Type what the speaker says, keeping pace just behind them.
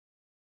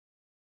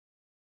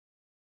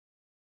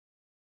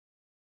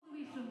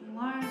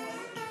marks.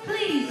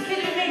 Please, can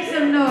you make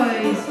some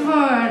noise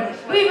for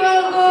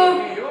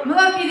Bongo,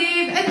 Milwaukee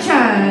Dave, and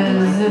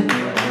Chaz?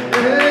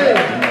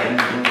 Hey.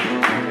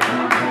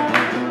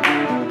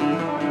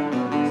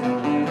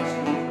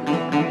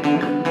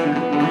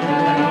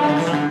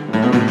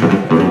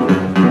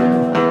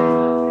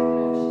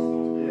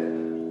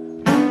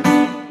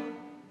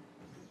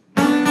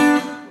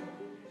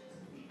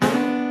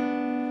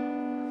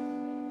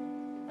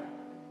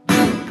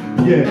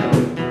 Yeah.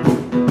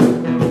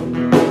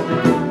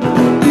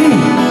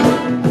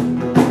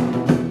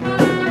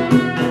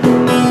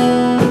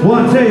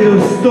 Want to tell you a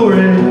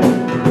story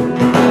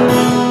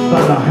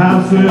about the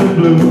house of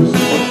blues.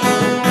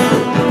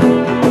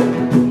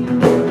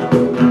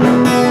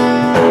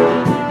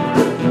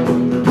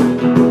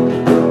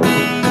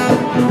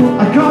 I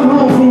come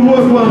home from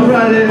work one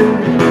Friday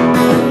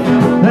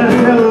and I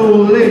tell the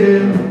old lady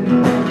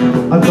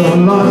I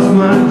done lost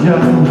my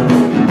job.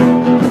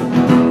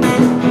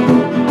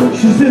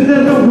 She said,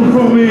 "That's open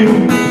for me,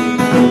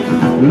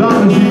 as long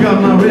as you got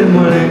my rent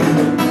money."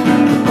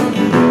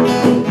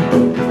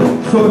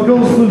 So I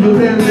goes to the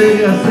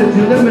landlady, I said,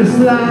 "You let me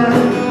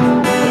slide,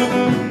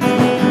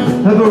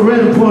 have a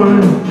rent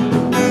warrant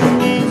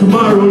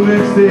tomorrow,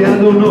 next day, I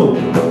don't know."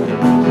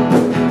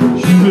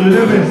 She said,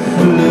 "Let me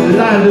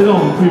slide it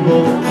on,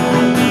 people."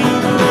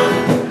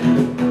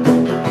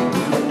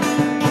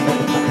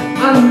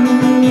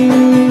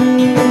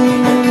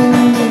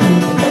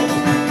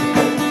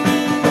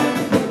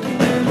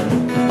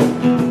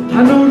 I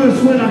notice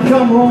when I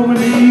come home in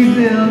the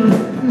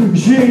evening,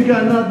 she ain't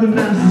got nothing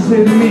nice to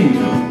say to me.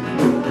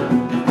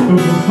 But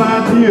for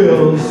 5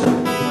 years,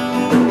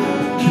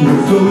 she was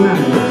so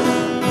nice.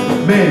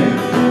 Man,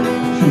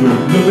 she was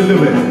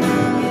lovely.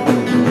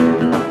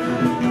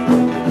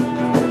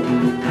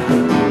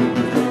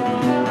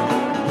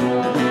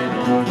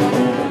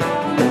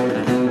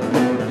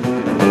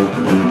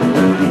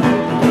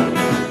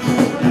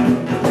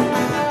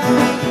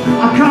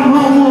 I come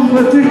home one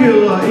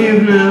particular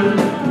evening.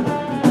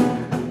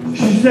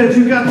 She said,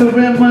 "You got the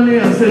rent money?"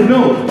 I said,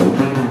 "No.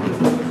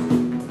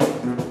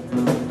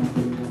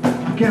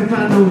 I can't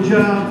find no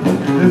job,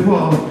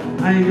 therefore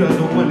I ain't got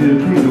no money to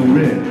pay no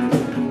rent."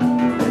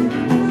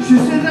 She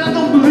said, "I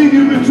don't believe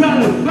you've been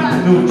trying to find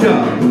no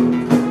job.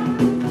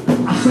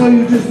 I saw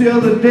you just the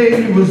other day,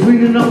 you was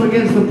leaning up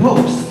against the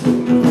post."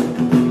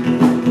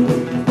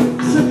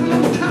 I said, "But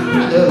I'm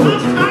tired. I'm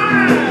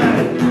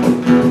tired.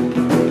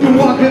 Been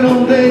walking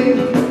all day."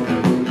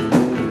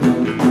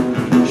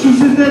 She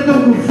said, "That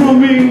don't come from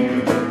me,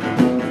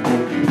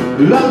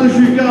 as long as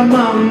you got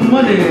my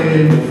money,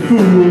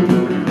 fool."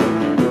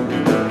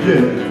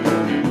 Yeah.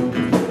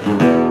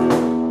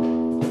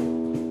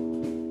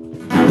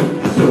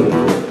 So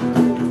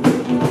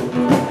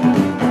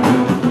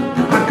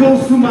I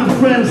goes to my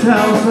friend's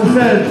house. I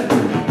said,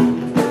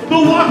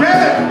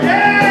 "Milwaukee,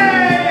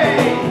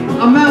 yay!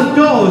 I'm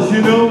outdoors,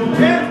 you know.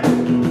 Yeah.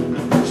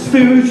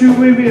 Stay with you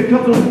maybe a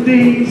couple of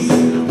days." I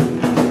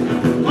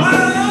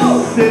don't know.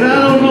 Said, "I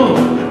don't know.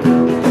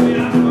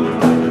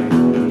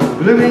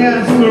 Let me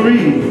ask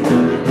Marie."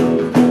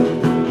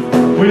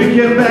 When he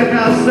came back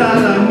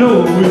outside, I know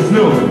it was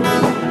no.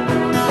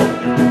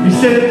 He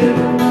said,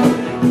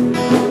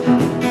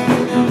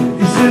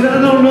 "I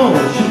don't know.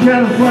 She's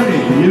kind of funny,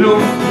 you know."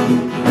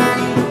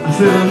 I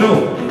said, "I know.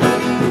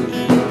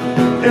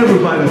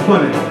 Everybody's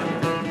funny.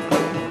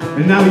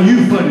 And now you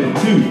funny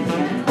too."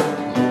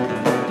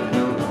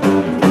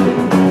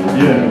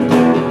 Yeah.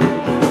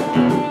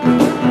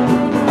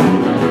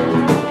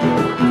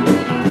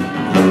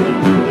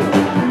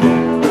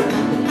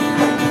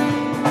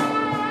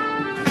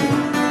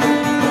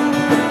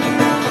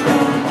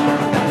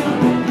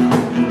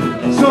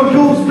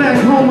 Back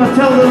home, I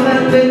tell the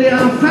landlady I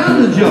found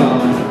a job.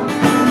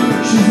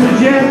 She said,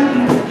 "Yeah."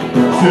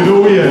 I said,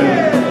 "Oh yeah."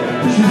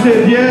 She said,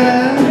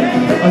 "Yeah."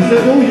 I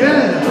said, "Oh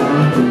yeah."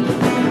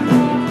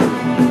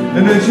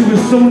 And then she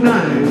was so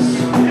nice.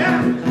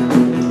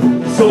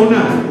 So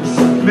nice.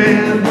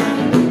 Man,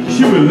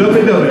 she was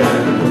lovey-dovey.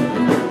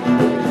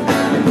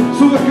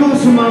 So I go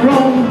to my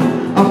room,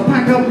 I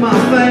pack up my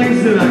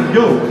things and I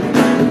go.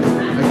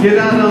 I get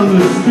out on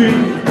the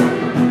street.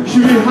 She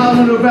be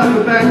hollering about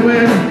the back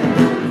window.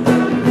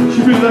 She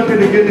be lucky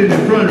to get in the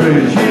front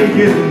range. She ain't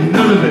getting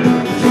none of it.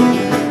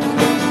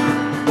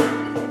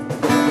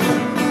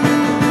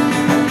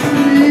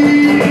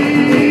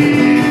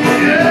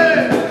 Yeah.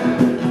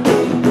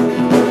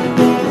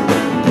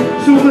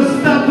 So I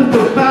stop at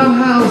the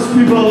Bauhaus,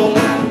 people.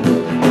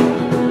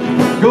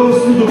 Goes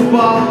to the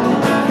bar,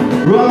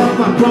 roll off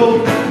my coat,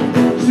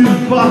 see the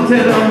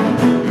bartender.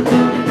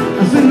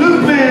 I said, "Look,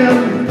 man,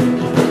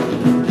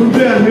 come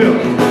down here.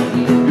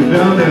 Get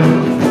down there.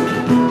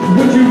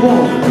 What you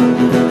want?"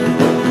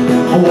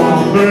 "I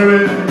want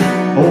bourbon,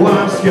 I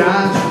want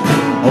scotch,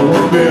 I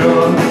want beer."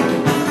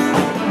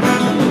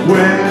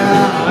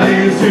 "Well, I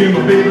ain't seen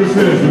my baby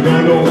since we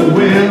don't know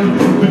when.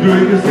 We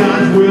drink the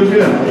scotch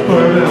whiskey,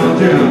 bourbon on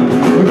gin.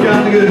 We got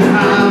to get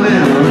high,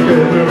 man, we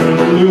get very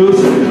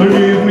loose.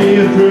 Give me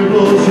a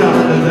triple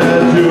shot of that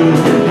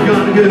juice. We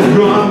got to get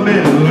drunk,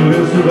 man,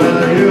 listen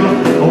right here.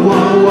 I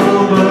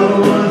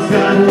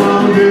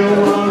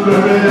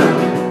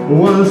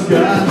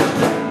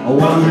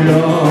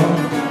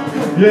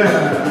Yeah.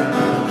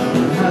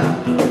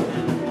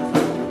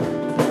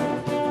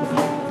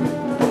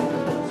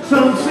 So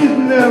I'm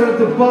sitting there at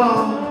the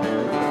bar,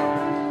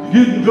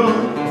 getting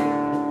drunk,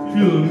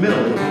 feeling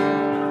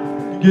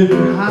mellow,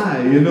 getting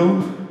high, you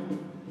know.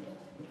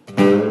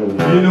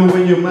 You know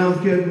when your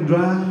mouth's getting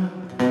dry,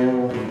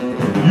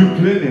 you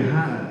plenty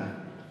high.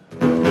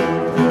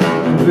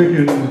 I'm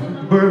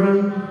drinking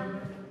bourbon,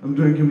 I'm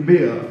drinking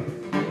beer,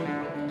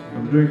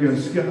 I'm drinking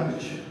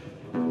scotch.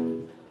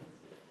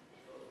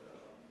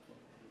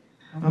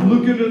 I'm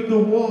looking at the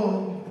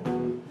wall,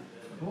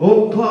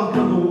 old clock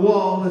on the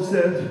wall that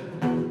said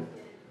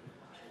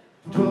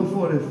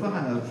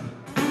 12:45,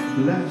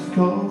 last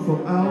call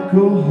for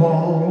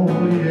alcohol,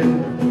 yeah.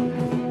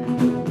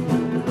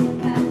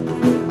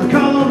 I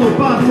call on the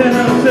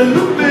bartender, I said,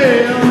 look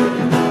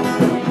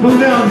man, come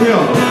down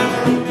here,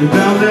 you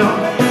down there?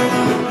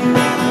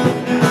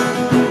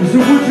 He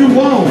said, what you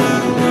want?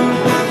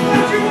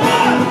 What you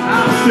want?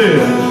 I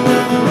said,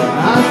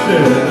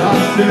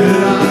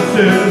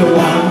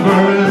 one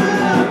bourbon,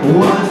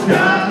 one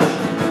scotch,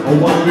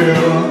 one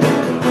beer.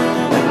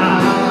 I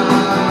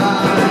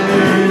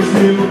ain't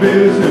seen my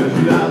baby since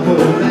not for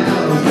the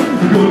last.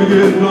 We're gonna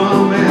get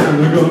drunk, man,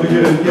 we're gonna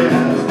get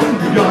gas.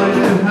 We're gonna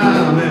get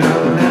high, man,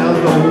 the house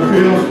don't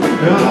feel.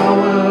 I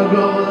wanna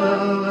go,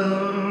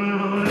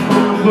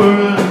 one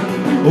bourbon,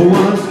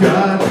 one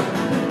scotch,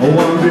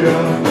 one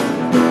beer.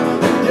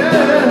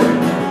 Yeah,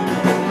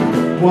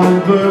 one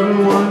bourbon,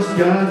 one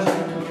scotch,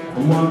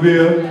 one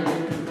beer.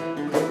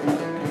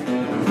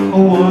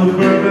 One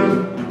bourbon,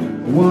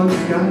 one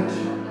scotch,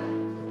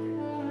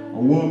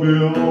 one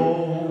beer,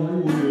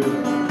 oh yeah.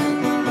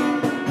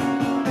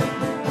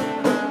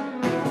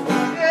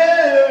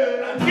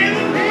 Yeah, get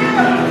him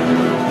here!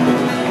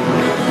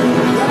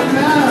 Right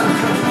now.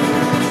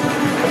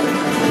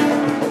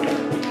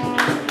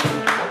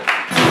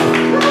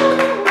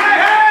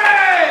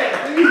 Hey!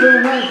 Thank you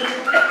very much.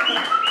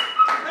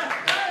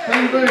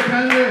 Thank you very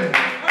kindly.